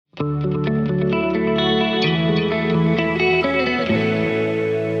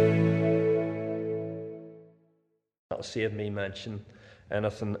that'll save me mention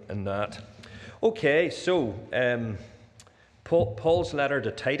anything in that. Okay, so Paul's letter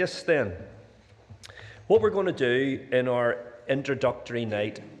to Titus then. What we're going to do in our introductory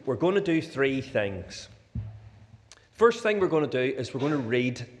night, we're going to do three things. First thing we're going to do is we're going to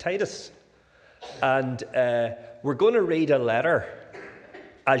read Titus. And we're going to read a letter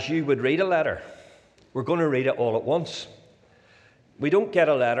as you would read a letter. We're going to read it all at once. We don't get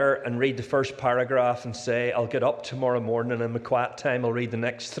a letter and read the first paragraph and say, I'll get up tomorrow morning and in my quiet time I'll read the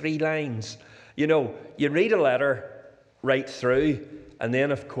next 3 lines. You know, you read a letter right through, and then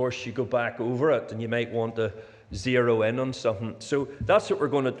of course you go back over it and you might want to zero in on something. So that's what we're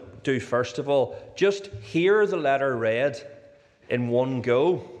going to do first of all. Just hear the letter read in one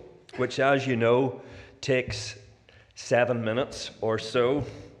go, which, as you know, takes 7 minutes or so.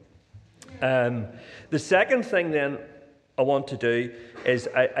 The second thing then I want to do is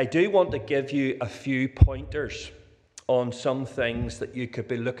I do want to give you a few pointers on some things that you could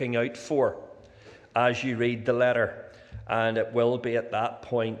be looking out for as you read the letter. And it will be at that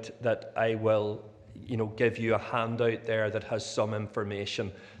point that I will, give you a handout there that has some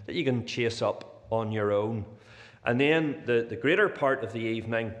information that you can chase up on your own. And then the greater part of the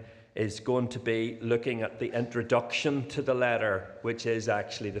evening is going to be looking at the introduction to the letter, which is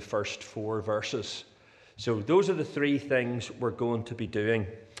actually the first 4 verses. So those are the 3 things we're going to be doing.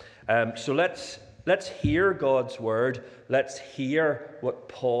 So let's hear God's word. Let's hear what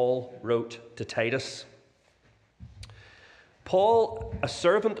Paul wrote to Titus. Paul, a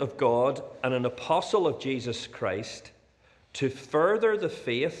servant of God and an apostle of Jesus Christ, to further the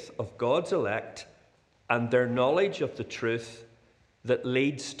faith of God's elect and their knowledge of the truth that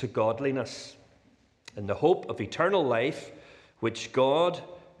leads to godliness, in the hope of eternal life, which God,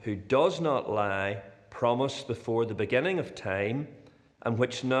 who does not lie, promised before the beginning of time, and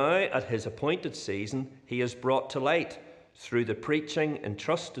which now at his appointed season he has brought to light through the preaching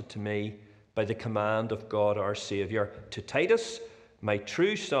entrusted to me by the command of God our Saviour. To Titus, my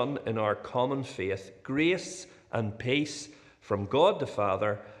true son in our common faith, grace and peace from God the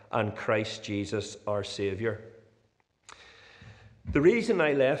Father and Christ Jesus our Saviour. The reason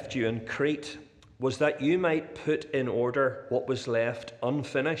I left you in Crete was that you might put in order what was left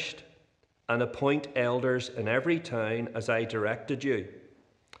unfinished and appoint elders in every town as I directed you.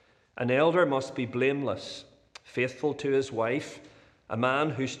 An elder must be blameless, faithful to his wife, a man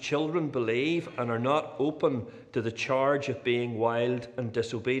whose children believe and are not open to the charge of being wild and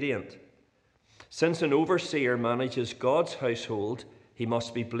disobedient. Since an overseer manages God's household, he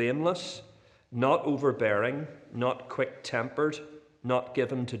must be blameless, not overbearing, not quick-tempered, not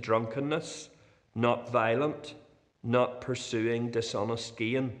given to drunkenness, not violent, not pursuing dishonest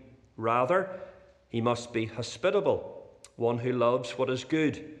gain. Rather, he must be hospitable, one who loves what is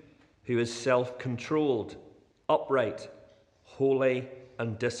good, who is self-controlled, upright, holy,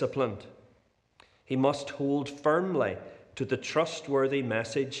 and disciplined. He must hold firmly to the trustworthy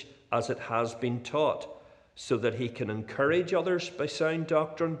message as it has been taught, so that he can encourage others by sound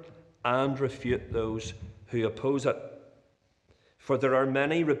doctrine and refute those who oppose it. For there are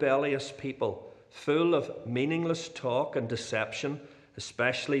many rebellious people, full of meaningless talk and deception,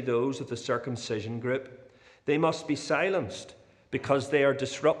 especially those of the circumcision group. They must be silenced, because they are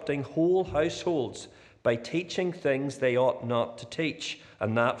disrupting whole households by teaching things they ought not to teach,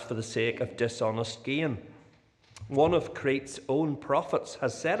 and that for the sake of dishonest gain. One of Crete's own prophets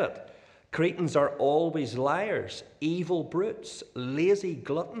has said it. Cretans are always liars, evil brutes, lazy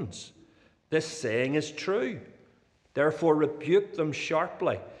gluttons. This saying is true. Therefore rebuke them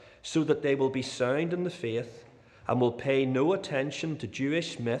sharply, so that they will be sound in the faith and will pay no attention to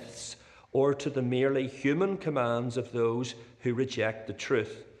Jewish myths or to the merely human commands of those who reject the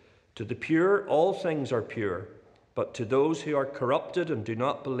truth. To the pure, all things are pure, but to those who are corrupted and do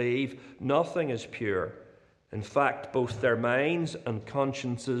not believe, nothing is pure. In fact, both their minds and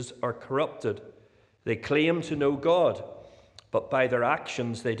consciences are corrupted. They claim to know God, but by their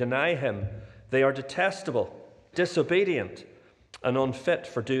actions they deny him. They are detestable, disobedient, and unfit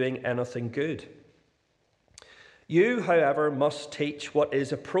for doing anything good. You, however, must teach what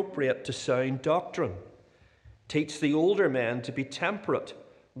is appropriate to sound doctrine. Teach the older men to be temperate,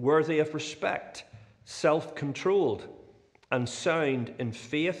 worthy of respect, self-controlled, and sound in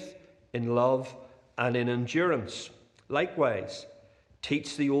faith, in love, and in endurance. Likewise,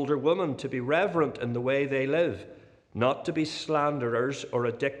 teach the older women to be reverent in the way they live, not to be slanderers or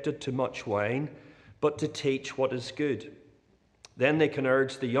addicted to much wine, but to teach what is good. Then they can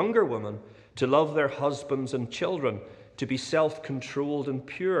urge the younger women to love their husbands and children, to be self-controlled and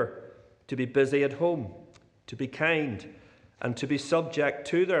pure, to be busy at home, to be kind, and to be subject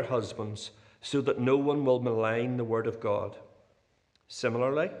to their husbands, so that no one will malign the word of God.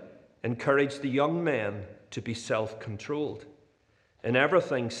 Similarly, encourage the young men to be self-controlled. In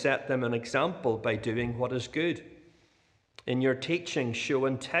everything, set them an example by doing what is good. In your teaching, show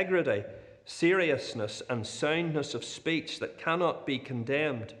integrity, seriousness, and soundness of speech that cannot be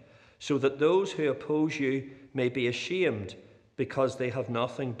condemned, so that those who oppose you may be ashamed because they have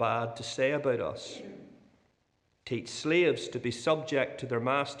nothing bad to say about us. Teach slaves to be subject to their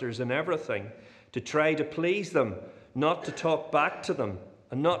masters in everything, to try to please them, not to talk back to them,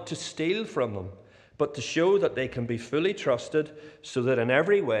 and not to steal from them, but to show that they can be fully trusted, so that in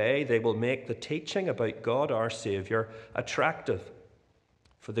every way they will make the teaching about God our Saviour attractive.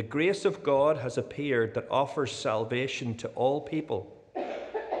 For the grace of God has appeared that offers salvation to all people.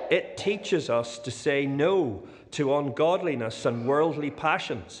 It teaches us to say no to ungodliness and worldly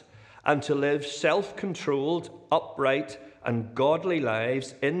passions, and to live self-controlled, upright, and godly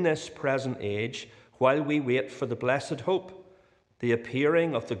lives in this present age while we wait for the blessed hope, the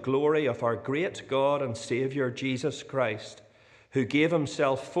appearing of the glory of our great God and Saviour Jesus Christ, who gave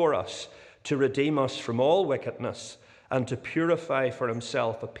himself for us to redeem us from all wickedness and to purify for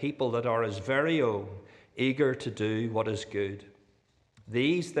himself a people that are his very own, eager to do what is good.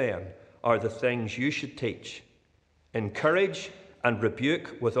 These, then, are the things you should teach. Encourage and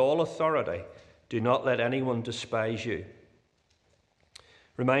rebuke with all authority. Do not let anyone despise you.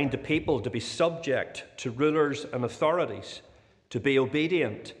 Remind the people to be subject to rulers and authorities, to be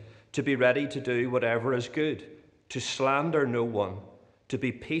obedient, to be ready to do whatever is good, to slander no one, to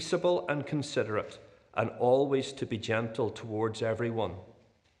be peaceable and considerate, and always to be gentle towards everyone.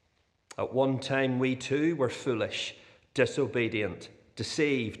 At one time we too were foolish, disobedient,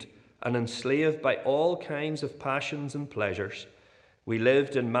 deceived, and enslaved by all kinds of passions and pleasures. We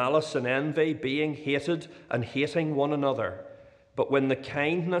lived in malice and envy, being hated and hating one another. But when the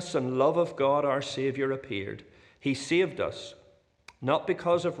kindness and love of God our Saviour appeared, he saved us, not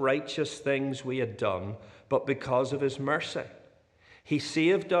because of righteous things we had done, but because of his mercy. He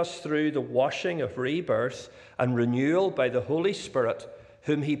saved us through the washing of rebirth and renewal by the Holy Spirit,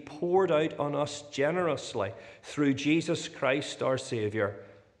 whom he poured out on us generously through Jesus Christ our Saviour,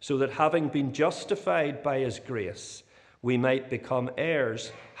 so that having been justified by his grace, we might become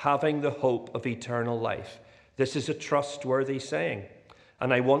heirs, having the hope of eternal life. This is a trustworthy saying,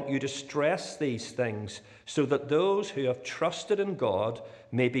 and I want you to stress these things so that those who have trusted in God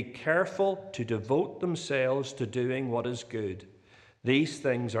may be careful to devote themselves to doing what is good. These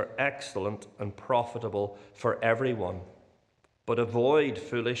things are excellent and profitable for everyone. But avoid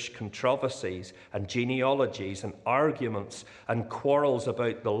foolish controversies and genealogies and arguments and quarrels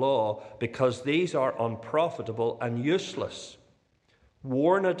about the law, because these are unprofitable and useless.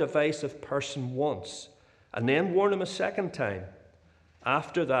 Warn a divisive person once, and then warn him a second time.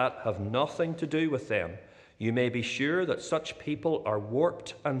 After that, have nothing to do with them. You may be sure that such people are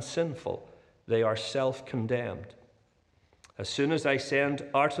warped and sinful. They are self-condemned. As soon as I send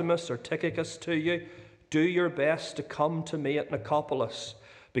Artemis or Tychicus to you, do your best to come to me at Nicopolis,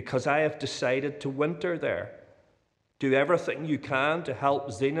 because I have decided to winter there. Do everything you can to help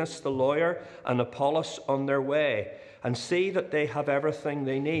Zenas the lawyer and Apollos on their way, and see that they have everything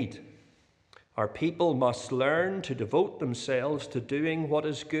they need. Our people must learn to devote themselves to doing what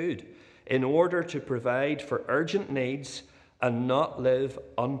is good, in order to provide for urgent needs and not live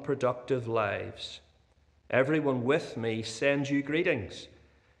unproductive lives. Everyone with me sends you greetings.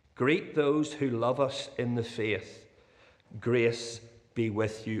 Greet those who love us in the faith. Grace be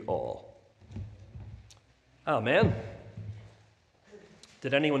with you all. Amen.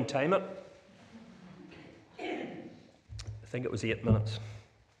 Did anyone time it? I think it was 8 minutes.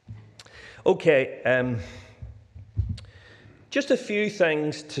 Okay, just a few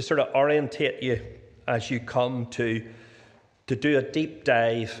things to sort of orientate you as you come to do a deep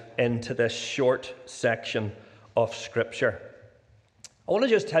dive into this short section of Scripture. I want to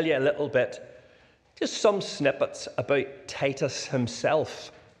just tell you a little bit, just some snippets about Titus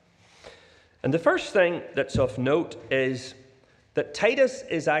himself. And the first thing that's of note is that Titus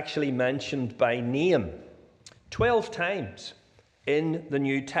is actually mentioned by name 12 times in the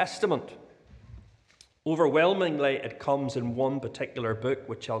New Testament. Overwhelmingly, it comes in one particular book,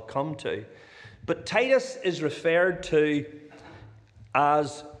 which I'll come to. But Titus is referred to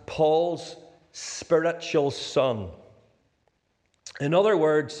as Paul's spiritual son. In other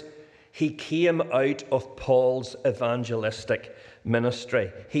words, he came out of Paul's evangelistic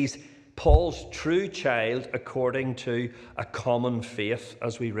ministry. He's Paul's true child according to a common faith,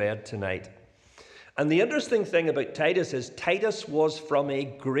 as we read tonight. And the interesting thing about Titus is Titus was from a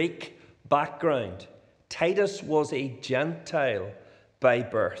Greek background. Titus was a Gentile by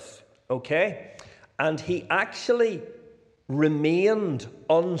birth. Okay? And he actually remained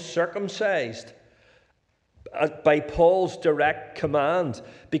uncircumcised by Paul's direct command,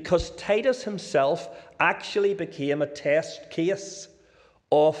 because Titus himself actually became a test case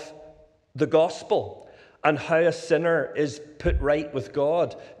of the gospel and how a sinner is put right with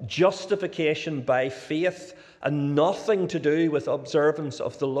God. Justification by faith, and nothing to do with observance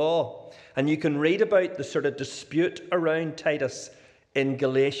of the law. And you can read about the sort of dispute around Titus in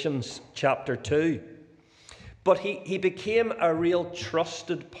Galatians chapter 2. But he became a real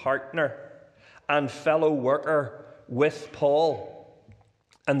trusted partner and fellow worker with Paul.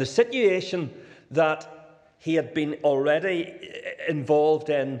 And the situation that he had been already involved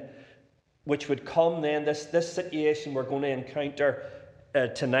in, which would come then, this situation we're going to encounter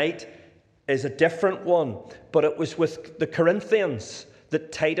tonight, is a different one. But it was with the Corinthians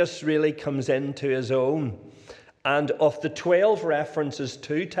that Titus really comes into his own. And of the 12 references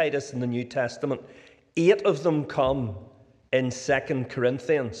to Titus in the New Testament, 8 of them come in 2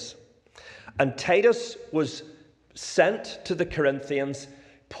 Corinthians. And Titus was sent to the Corinthians.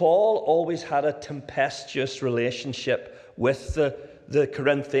 Paul always had a tempestuous relationship with the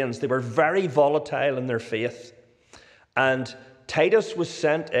Corinthians. They were very volatile in their faith. And Titus was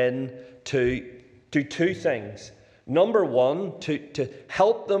sent in to do 2 things. Number 1, to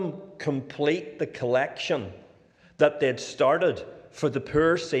help them complete the collection that they'd started for the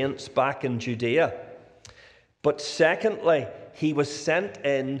poor saints back in Judea. But secondly, he was sent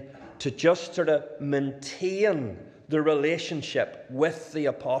in to just sort of maintain the relationship with the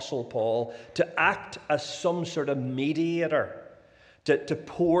Apostle Paul, to act as some sort of mediator, to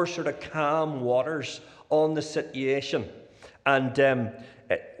pour sort of calm waters on the situation. And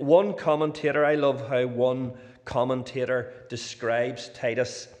one commentator, I love how one commentator describes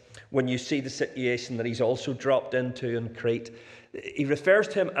Titus when you see the situation that he's also dropped into in Crete. He refers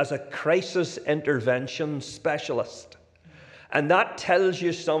to him as a crisis intervention specialist. And that tells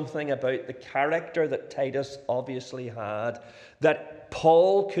you something about the character that Titus obviously had, that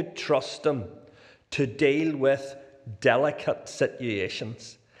Paul could trust him to deal with delicate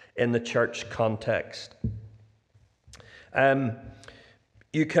situations in the church context.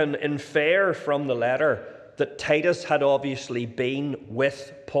 You can infer from the letter that Titus had obviously been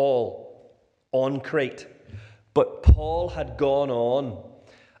with Paul on Crete, but Paul had gone on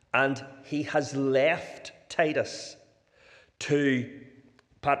and he has left Titus to,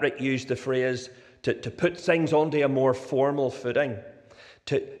 Patrick used the phrase, to put things onto a more formal footing,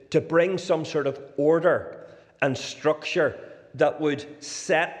 to bring some sort of order and structure that would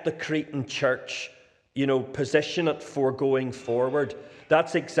set the Cretan church, position it for going forward.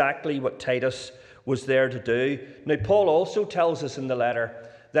 That's exactly what Titus was there to do. Now, Paul also tells us in the letter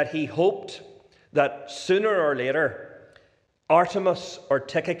that he hoped that sooner or later Artemis or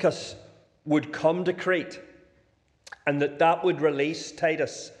Tychicus would come to Crete, and that would release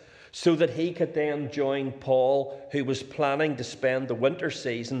Titus so that he could then join Paul, who was planning to spend the winter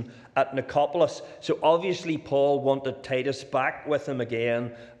season at Nicopolis. So obviously Paul wanted Titus back with him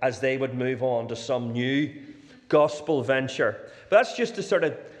again as they would move on to some new gospel venture. But that's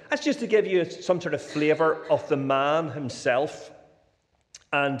just to give you some sort of flavour of the man himself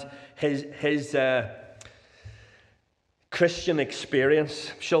and his Christian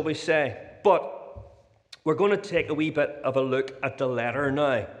experience, shall we say. But we're going to take a wee bit of a look at the letter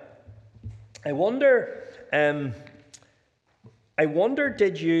now. I wonder,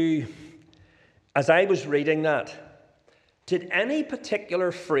 did you, as I was reading that, did any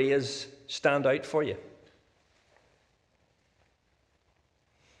particular phrase stand out for you?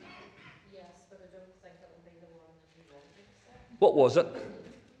 Yes, but I don't think it will be the one that you wanted to say. What was it?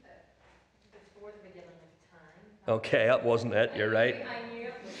 Before the beginning of time. Okay, that wasn't it, you're right. I knew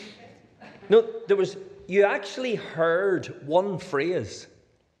it wouldn't be. No, you actually heard one phrase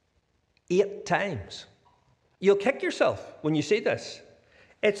 8 times. You'll kick yourself when you see this.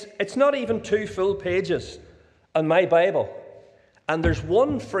 It's not even 2 full pages on my Bible, and there's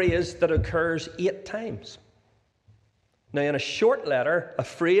one phrase that occurs 8 times. Now, in a short letter, a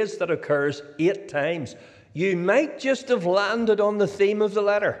phrase that occurs 8 times, you might just have landed on the theme of the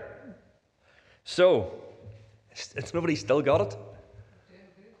letter. So, it's nobody still got it?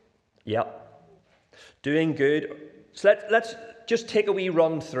 Yeah. Doing good. So let's just take a wee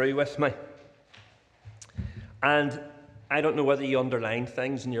run through with me. And I don't know whether you underline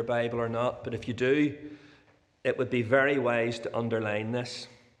things in your Bible or not, but if you do, it would be very wise to underline this.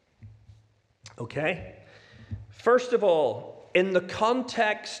 Okay? First of all, in the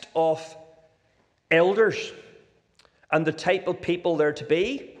context of elders and the type of people they're to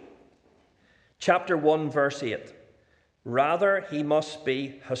be, chapter 1, verse 8. Rather, he must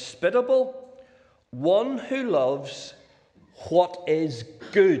be hospitable, one who loves what is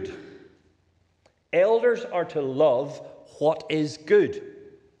good. Elders are to love what is good.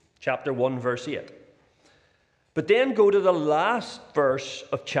 Chapter 1, verse 8. But then go to the last verse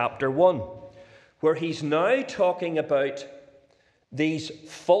of chapter 1, where he's now talking about these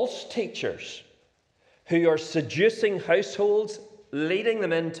false teachers who are seducing households, leading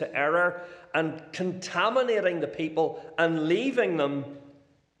them into error, and contaminating the people and leaving them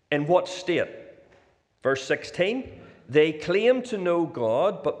in what state? Verse 16, they claim to know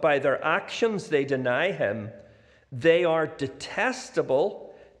God, but by their actions they deny him. They are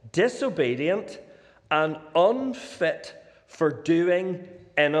detestable, disobedient, and unfit for doing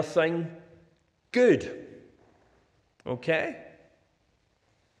anything good. Okay?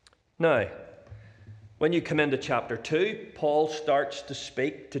 Now, when you come into chapter 2, Paul starts to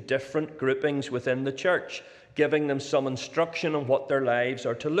speak to different groupings within the church, giving them some instruction on what their lives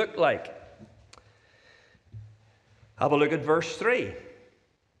are to look like. Have a look at verse 3.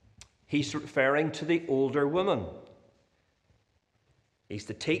 He's referring to the older woman. He's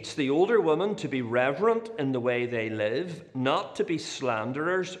to teach the older women to be reverent in the way they live, not to be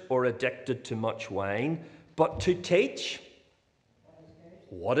slanderers or addicted to much wine, but to teach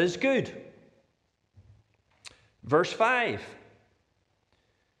what is good. Verse 5.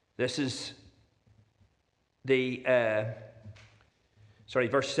 This is verse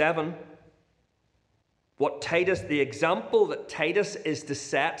 7. What Titus, the example that Titus is to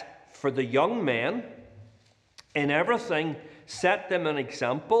set for the young men in everything, set them an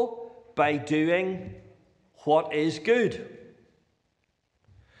example by doing what is good.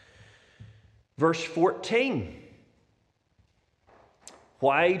 Verse 14.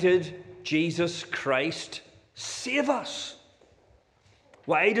 Why did Jesus Christ save us?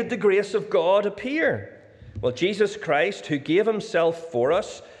 Why did the grace of God appear? Well, Jesus Christ, who gave himself for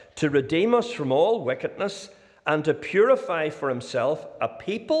us to redeem us from all wickedness and to purify for himself a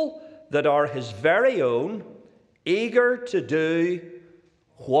people that are his very own, eager to do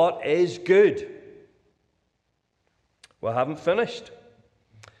what is good. We haven't finished.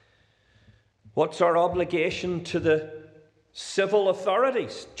 What's our obligation to the civil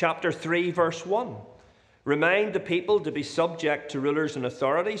authorities? Chapter 3, verse 1. Remind the people to be subject to rulers and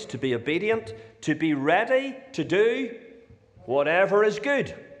authorities, to be obedient, to be ready to do whatever is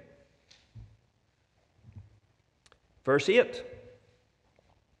good. Verse 8.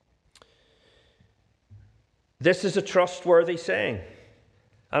 This is a trustworthy saying,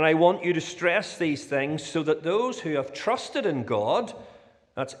 and I want you to stress these things so that those who have trusted in God,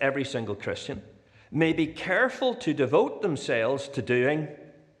 that's every single Christian, may be careful to devote themselves to doing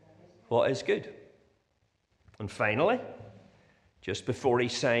what is good. And finally, just before he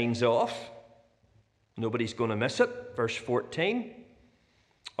signs off, nobody's going to miss it, verse 14,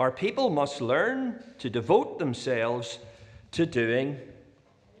 our people must learn to devote themselves to doing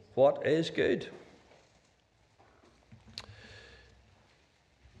what is good.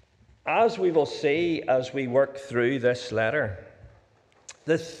 As we will see as we work through this letter,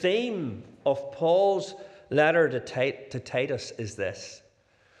 the theme of Paul's letter to Titus is this.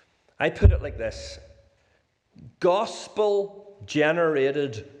 I put it like this: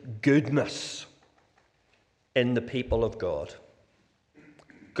 gospel-generated goodness in the people of God.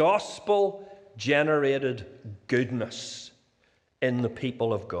 Gospel-generated goodness in the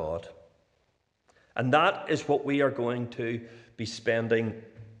people of God. And that is what we are going to be spending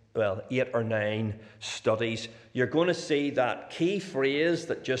 8 or 9 studies. You're going to see that key phrase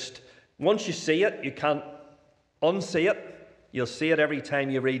that just, once you see it, you can't unsee it. You'll see it every time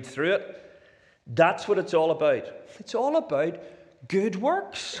you read through it. That's what it's all about. It's all about good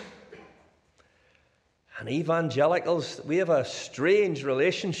works. And evangelicals, we have a strange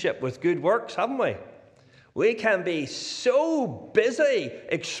relationship with good works, haven't we? We can be so busy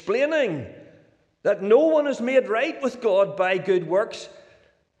explaining that no one is made right with God by good works,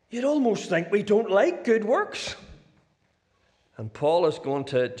 you'd almost think we don't like good works. And Paul is going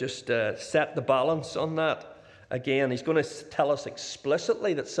to just set the balance on that. Again, he's going to tell us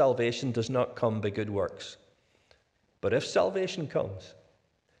explicitly that salvation does not come by good works. But if salvation comes,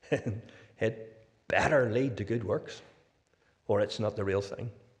 it better lead to good works, or it's not the real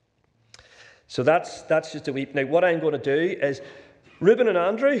thing. So that's just a wee... Now, what I'm going to do is, Reuben and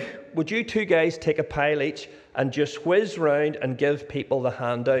Andrew, would you two guys take a pile each and just whiz round and give people the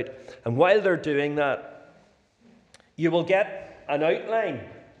handout? And while they're doing that, you will get an outline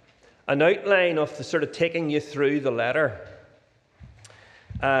of the sort of taking you through the letter,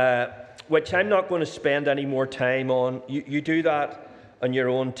 which I'm not going to spend any more time on. You do that on your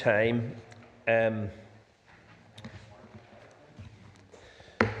own time.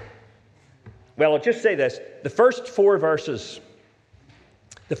 Well, I'll just say this. The first four verses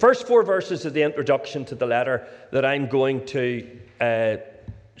of the introduction to the letter that I'm going to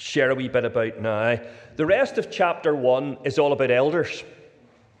share a wee bit about now. The rest of chapter 1 is all about elders.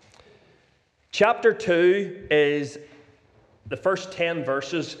 Chapter 2 is, the first 10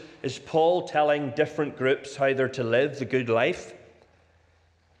 verses, is Paul telling different groups how they're to live the good life.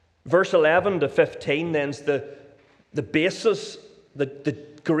 Verse 11 to 15 then is the basis, the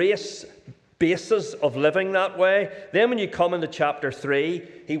grace basis of living that way. Then when you come into chapter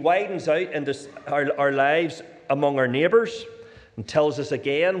 3, he widens out into our lives among our neighbours and tells us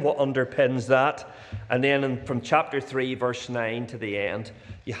again what underpins that. And then from chapter 3, verse 9 to the end,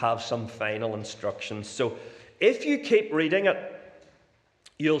 you have some final instructions. So if you keep reading it,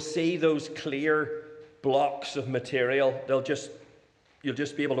 you'll see those clear blocks of material. You'll just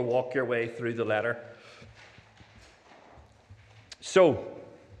be able to walk your way through the letter. So,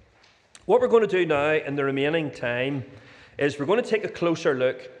 what we're going to do now in the remaining time is we're going to take a closer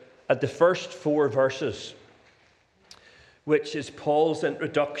look at the first 4 verses, which is Paul's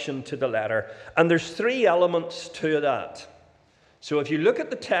introduction to the letter. And there's 3 elements to that. So if you look at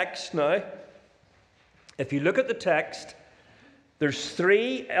the text now, there's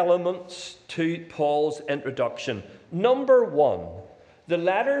 3 elements to Paul's introduction. Number 1, the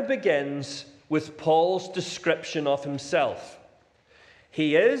letter begins with Paul's description of himself.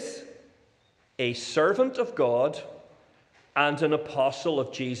 He is a servant of God and an apostle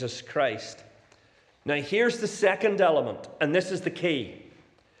of Jesus Christ. Now here's the second element, and this is the key.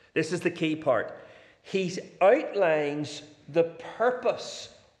 This is the key part. He outlines the purpose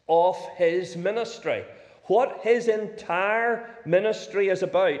of his ministry, what his entire ministry is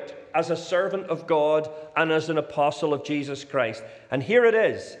about as a servant of God and as an apostle of Jesus Christ. And here it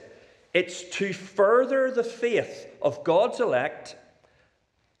is. It's to further the faith of God's elect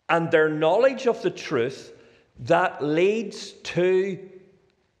and their knowledge of the truth that leads to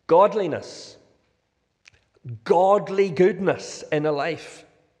godliness, godly goodness in a life.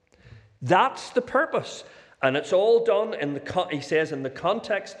 That's the purpose. And it's all done, he says, in the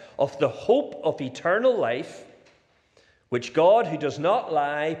context of the hope of eternal life, which God, who does not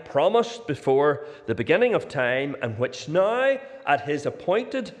lie, promised before the beginning of time, and which now, at his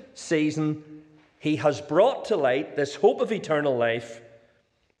appointed season, he has brought to light, this hope of eternal life,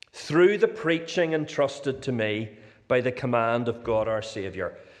 through the preaching entrusted to me by the command of God our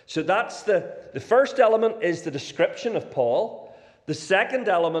Saviour. So that's the first element is the description of Paul. The second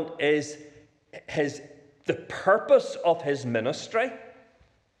element is the purpose of his ministry.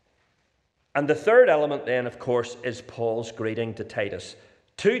 And the third element then, of course, is Paul's greeting to Titus.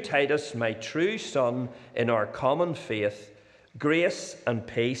 To Titus, my true son in our common faith, grace and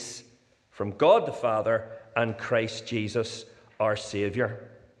peace from God the Father and Christ Jesus our Saviour.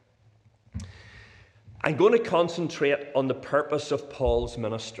 I'm going to concentrate on the purpose of Paul's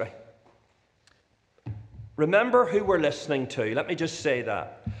ministry. Remember who we're listening to. Let me just say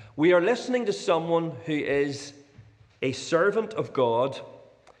that. We are listening to someone who is a servant of God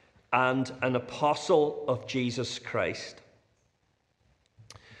and an apostle of Jesus Christ.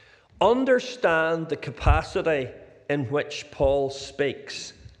 Understand the capacity in which Paul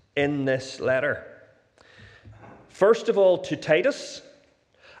speaks in this letter. First of all, to Titus,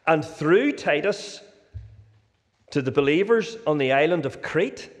 and through Titus, to the believers on the island of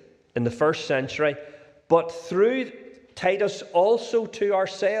Crete in the first century, but through Titus also to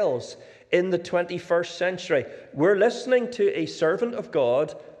ourselves in the 21st century. We're listening to a servant of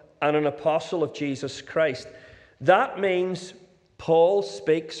God and an apostle of Jesus Christ. That means Paul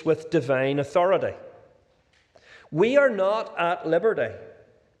speaks with divine authority. We are not at liberty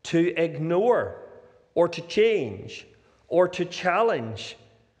to ignore or to change or to challenge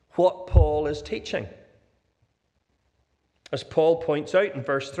what Paul is teaching. As Paul points out in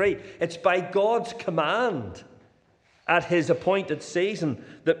verse 3, it's by God's command at his appointed season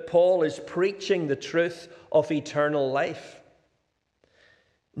that Paul is preaching the truth of eternal life.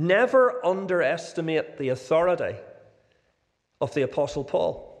 Never underestimate the authority of the Apostle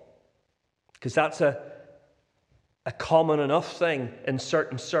Paul, because that's a common enough thing in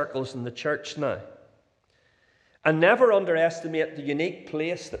certain circles in the church now. And never underestimate the unique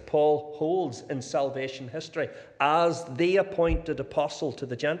place that Paul holds in salvation history as the appointed apostle to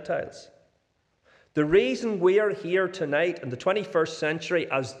the Gentiles. The reason we are here tonight in the 21st century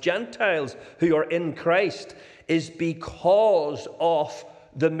as Gentiles who are in Christ is because of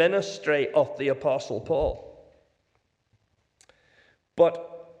the ministry of the Apostle Paul.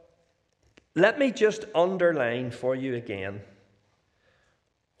 But let me just underline for you again,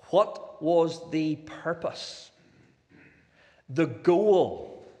 what was the purpose? The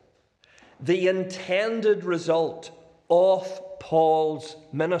goal, the intended result of Paul's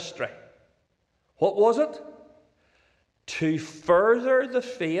ministry. What was it? To further the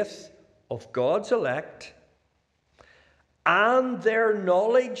faith of God's elect and their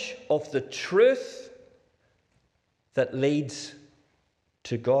knowledge of the truth that leads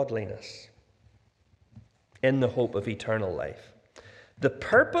to godliness in the hope of eternal life. The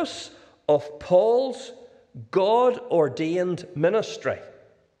purpose of Paul's God-ordained ministry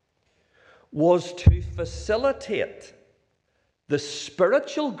was to facilitate the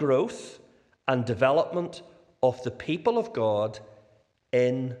spiritual growth and development of the people of God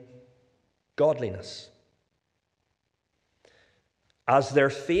in godliness. As their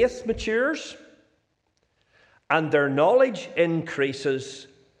faith matures and their knowledge increases,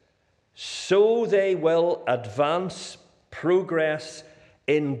 so they will advance, progress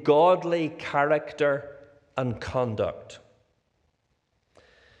in godly character and conduct.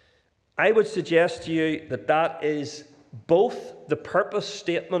 I would suggest to you that that is both the purpose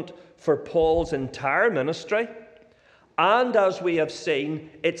statement for Paul's entire ministry, and as we have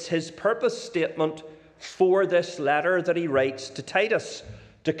seen, it's his purpose statement for this letter that he writes to Titus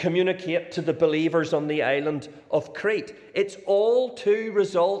to communicate to the believers on the island of Crete. It's all to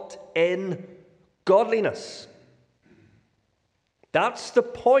result in godliness. That's the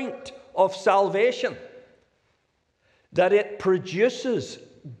point of salvation, that it produces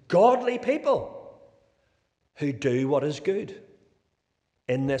godly people who do what is good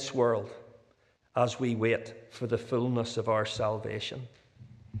in this world as we wait for the fullness of our salvation.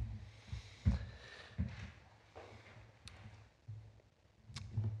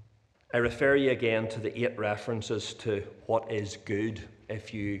 I refer you again to the 8 references to what is good,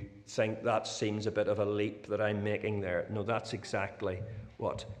 if you think that seems a bit of a leap that I'm making there. No, that's exactly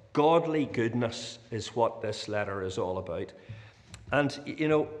what. Godly goodness is what this letter is all about. And, you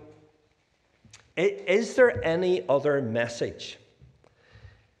know, is there any other message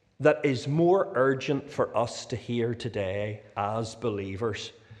that is more urgent for us to hear today as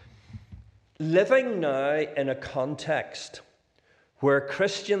believers? Living now in a context where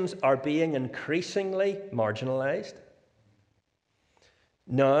Christians are being increasingly marginalized,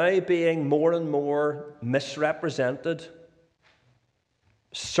 now being more and more misrepresented,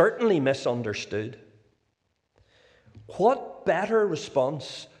 certainly misunderstood. What better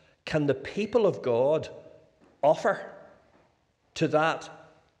response can the people of God offer to that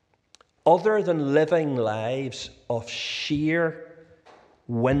other than living lives of sheer,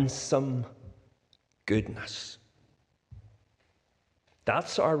 winsome goodness?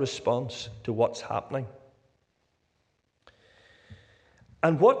 That's our response to what's happening.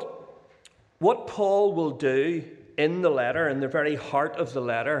 And what Paul will do in the letter, in the very heart of the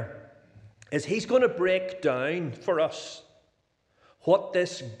letter, is he's going to break down for us what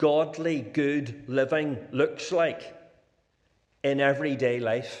this godly, good living looks like in everyday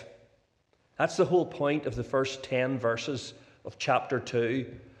life. That's the whole point of the first 10 verses of chapter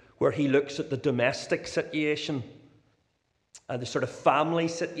 2, where he looks at the domestic situation, the sort of family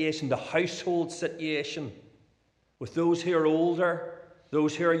situation, the household situation, with those who are older,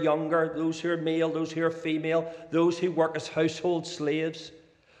 those who are younger, those who are male, those who are female, those who work as household slaves.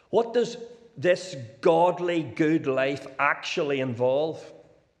 What does this godly, good life actually involve?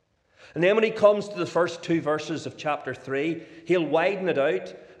 And then when he comes to the first 2 verses of chapter 3, he'll widen it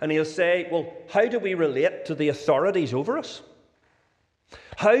out and he'll say, well, how do we relate to the authorities over us?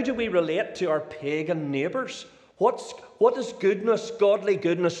 How do we relate to our pagan neighbours? What does goodness, godly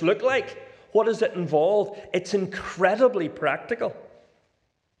goodness, look like? What does it involve? It's incredibly practical.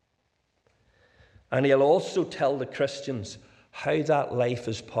 And he'll also tell the Christians how that life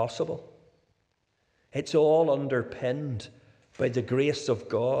is possible. It's all underpinned by the grace of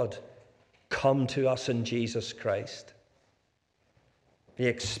God come to us in Jesus Christ. The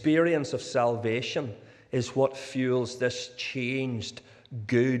experience of salvation is what fuels this changed,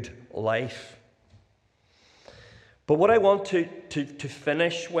 good life. But what I want to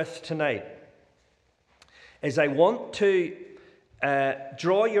finish with tonight is I want to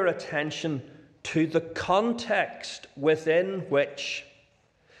draw your attention to the context within which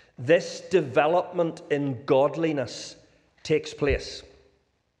this development in godliness takes place.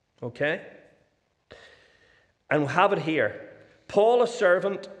 Okay? And we'll have it here. Paul, a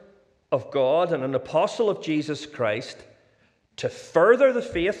servant of God and an apostle of Jesus Christ, to further the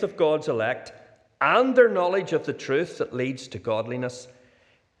faith of God's elect and their knowledge of the truth that leads to godliness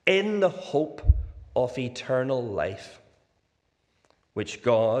in the hope of eternal life, which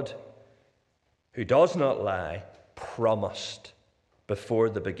God, who does not lie, promised before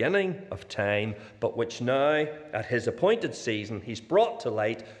the beginning of time, but which now, at his appointed season, he's brought to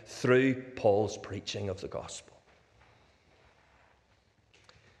light through Paul's preaching of the gospel.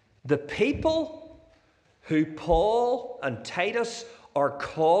 The people who Paul and Titus are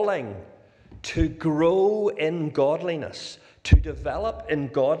calling to grow in godliness, to develop in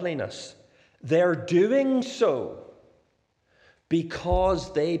godliness, they're doing so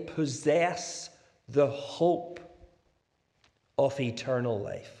because they possess the hope of eternal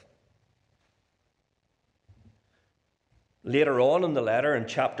life. Later on in the letter, in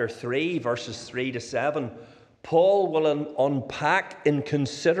chapter 3, verses 3 to 7, Paul will unpack in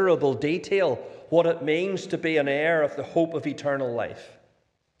considerable detail what it means to be an heir of the hope of eternal life.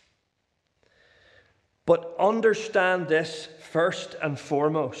 But understand this first and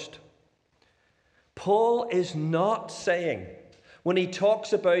foremost. Paul is not saying, when he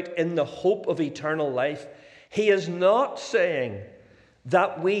talks about in the hope of eternal life, he is not saying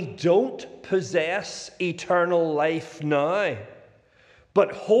that we don't possess eternal life now,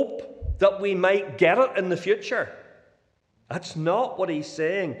 but hope that we might get it in the future. That's not what he's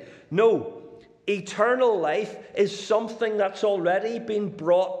saying. No, eternal life is something that's already been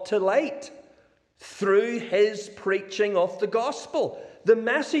brought to light through his preaching of the gospel. The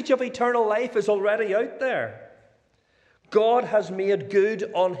message of eternal life is already out there. God has made good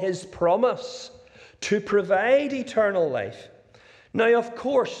on his promise to provide eternal life. Now, of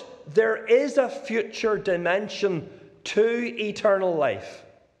course, there is a future dimension to eternal life.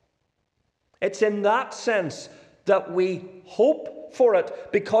 It's in that sense that we hope for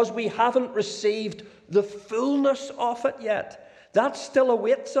it, because we haven't received the fullness of it yet. That still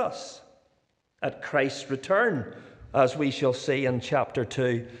awaits us at Christ's return, as we shall see in chapter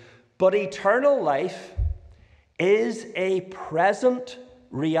 2. But eternal life is a present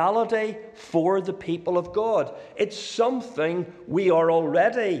reality for the people of God. It's something we are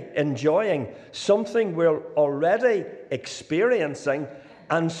already enjoying, something we're already experiencing,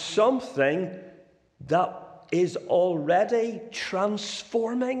 and something that is already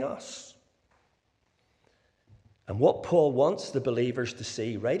transforming us. And what Paul wants the believers to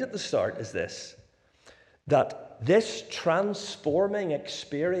see right at the start is this: that this transforming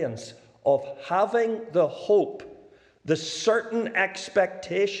experience of having the hope, the certain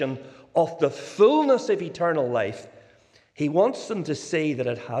expectation of the fullness of eternal life, he wants them to see that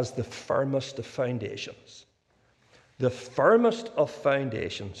it has the firmest of foundations. The firmest of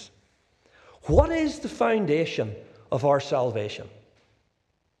foundations. What is the foundation of our salvation?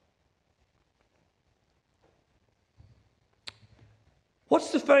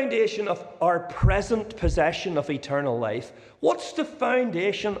 What's the foundation of our present possession of eternal life? What's the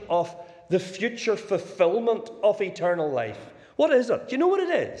foundation of the future fulfillment of eternal life? What is it? Do you know what it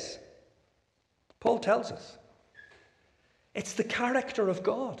is? Paul tells us. It's the character of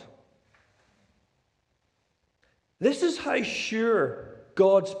God. This is how sure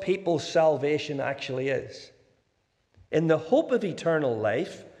God's people's salvation actually is. In the hope of eternal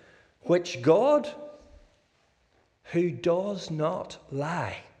life, which God, who does not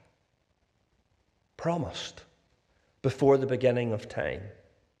lie, promised before the beginning of time.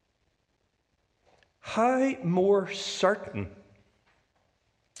 How more certain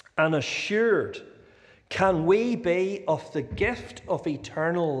and assured can we be of the gift of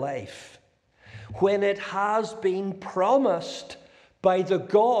eternal life when it has been promised by the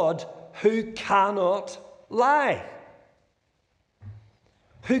God who cannot lie,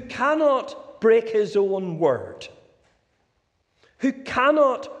 who cannot break his own word, who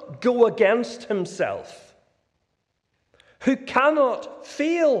cannot go against himself, who cannot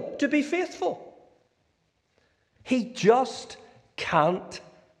fail to be faithful? He just can't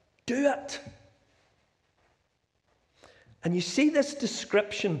do it. And you see this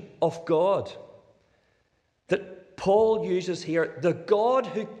description of God that Paul uses here, the God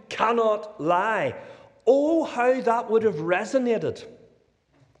who cannot lie. Oh, how that would have resonated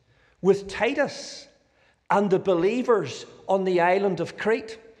with Titus and the believers on the island of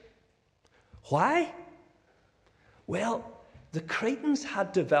Crete. Why? Well, the Cretans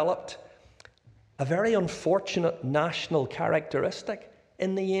had developed a very unfortunate national characteristic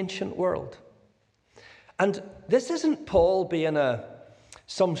in the ancient world. And this isn't Paul being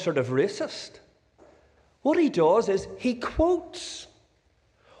some sort of racist. What he does is he quotes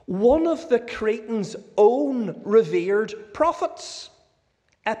one of the Cretans' own revered prophets.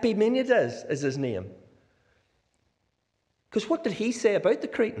 Epimenides is his name. Because what did he say about the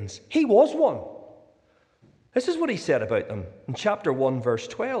Cretans? He was one. This is what he said about them in chapter 1, verse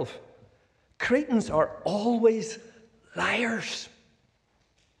 12. Cretans are always liars,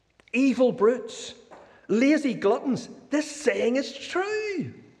 evil brutes, lazy gluttons. This saying is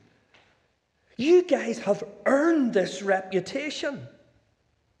true. You guys have earned this reputation.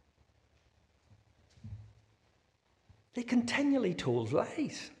 They continually told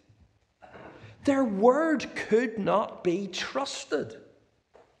lies. Their word could not be trusted.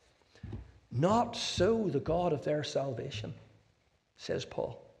 Not so the God of their salvation, says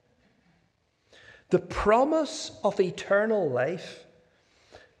Paul. The promise of eternal life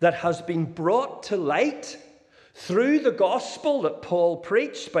that has been brought to light through the gospel that Paul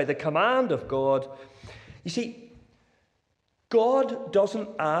preached by the command of God. You see, God doesn't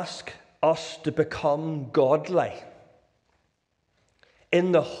ask us to become godly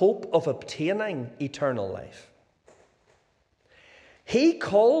in the hope of obtaining eternal life. He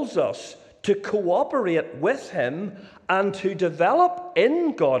calls us to cooperate with him and to develop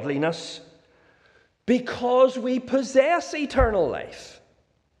in godliness because we possess eternal life.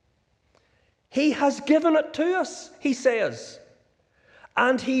 He has given it to us, he says,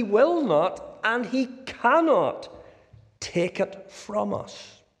 and he will not and he cannot take it from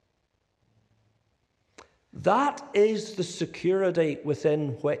us. That is the security within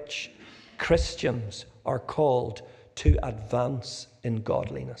which Christians are called to advance in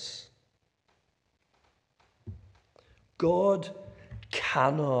godliness. God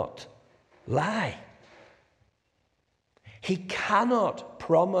cannot lie. He cannot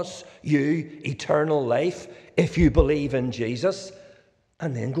promise you eternal life if you believe in Jesus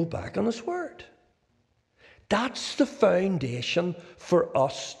and then go back on his word. That's the foundation for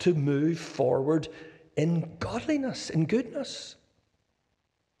us to move forward in godliness, in goodness.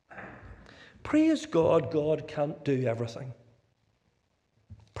 Praise God, God can't do everything.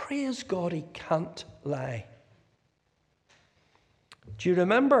 Praise God, he can't lie. Do you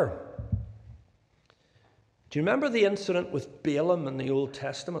remember the incident with Balaam in the Old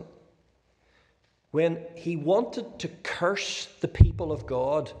Testament? When he wanted to curse the people of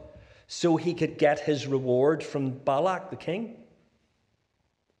God so he could get his reward from Balak the king?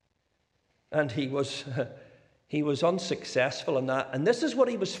 And he was unsuccessful in that. And this is what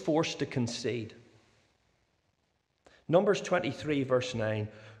he was forced to concede. Numbers 23, verse 9.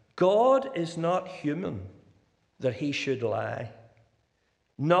 God is not human that he should lie,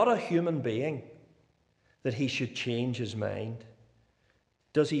 not a human being that he should change his mind.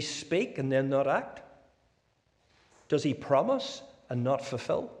 Does he speak and then not act? Does he promise and not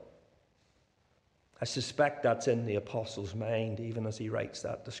fulfill? I suspect that's in the apostle's mind, even as he writes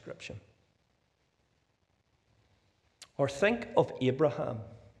that description. Or think of Abraham,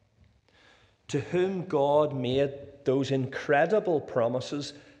 to whom God made those incredible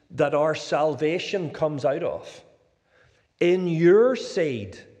promises that our salvation comes out of. In your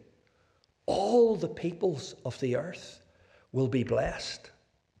seed, all the peoples of the earth will be blessed.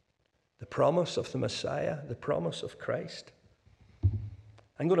 The promise of the Messiah, the promise of Christ.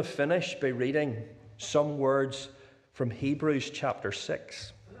 I'm going to finish by reading some words from Hebrews chapter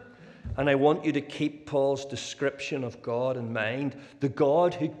 6. And I want you to keep Paul's description of God in mind. The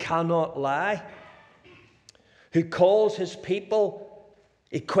God who cannot lie, who calls his people,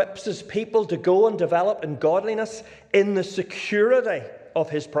 equips his people to go and develop in godliness in the security of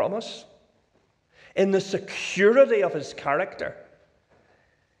his promise, in the security of his character.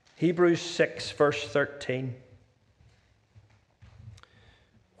 Hebrews 6, verse 13.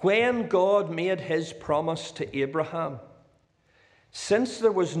 When God made his promise to Abraham, since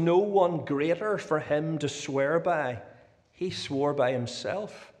there was no one greater for him to swear by, he swore by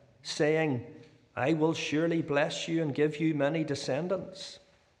himself, saying, I will surely bless you and give you many descendants.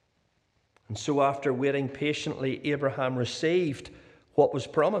 And so after waiting patiently, Abraham received what was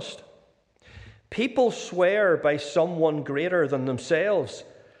promised. People swear by someone greater than themselves,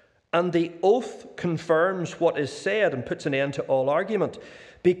 and the oath confirms what is said and puts an end to all argument.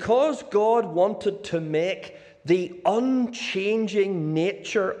 Because God wanted to make the unchanging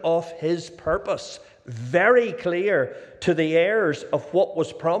nature of his purpose very clear to the heirs of what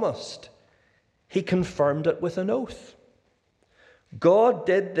was promised, he confirmed it with an oath. God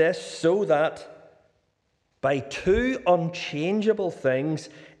did this so that by two unchangeable things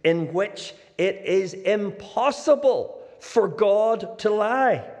in which it is impossible for God to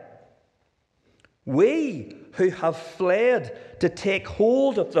lie, we who have fled to take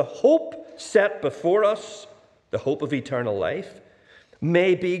hold of the hope set before us, the hope of eternal life,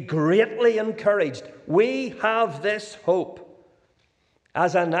 may be greatly encouraged. We have this hope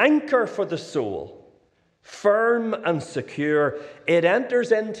as an anchor for the soul, firm and secure. It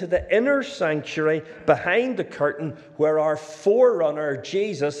enters into the inner sanctuary behind the curtain where our forerunner,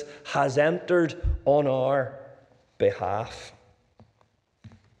 Jesus, has entered on our behalf.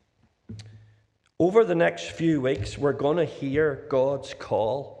 Over the next few weeks, we're going to hear God's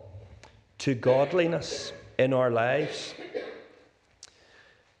call to godliness in our lives.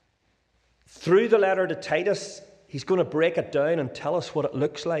 Through the letter to Titus, he's going to break it down and tell us what it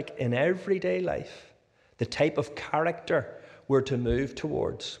looks like in everyday life, the type of character we're to move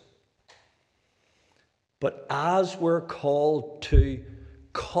towards. But as we're called to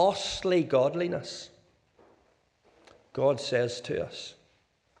costly godliness, God says to us,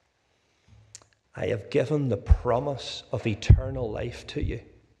 I have given the promise of eternal life to you,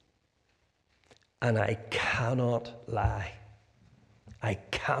 and I cannot lie. I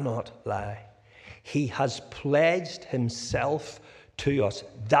cannot lie. He has pledged himself to us.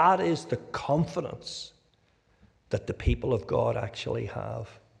 That is the confidence that the people of God actually have.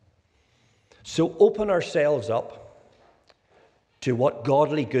 So open ourselves up to what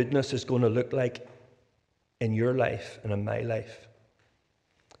godly goodness is going to look like in your life and in my life.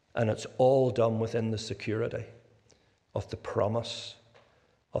 And it's all done within the security of the promise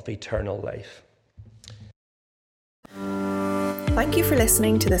of eternal life. Thank you for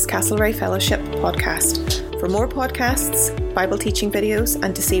listening to this Castlereagh Fellowship podcast. For more podcasts, Bible teaching videos,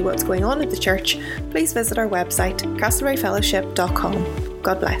 and to see what's going on at the church, please visit our website, castlereaghfellowship.com.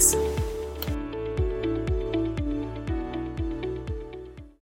 God bless.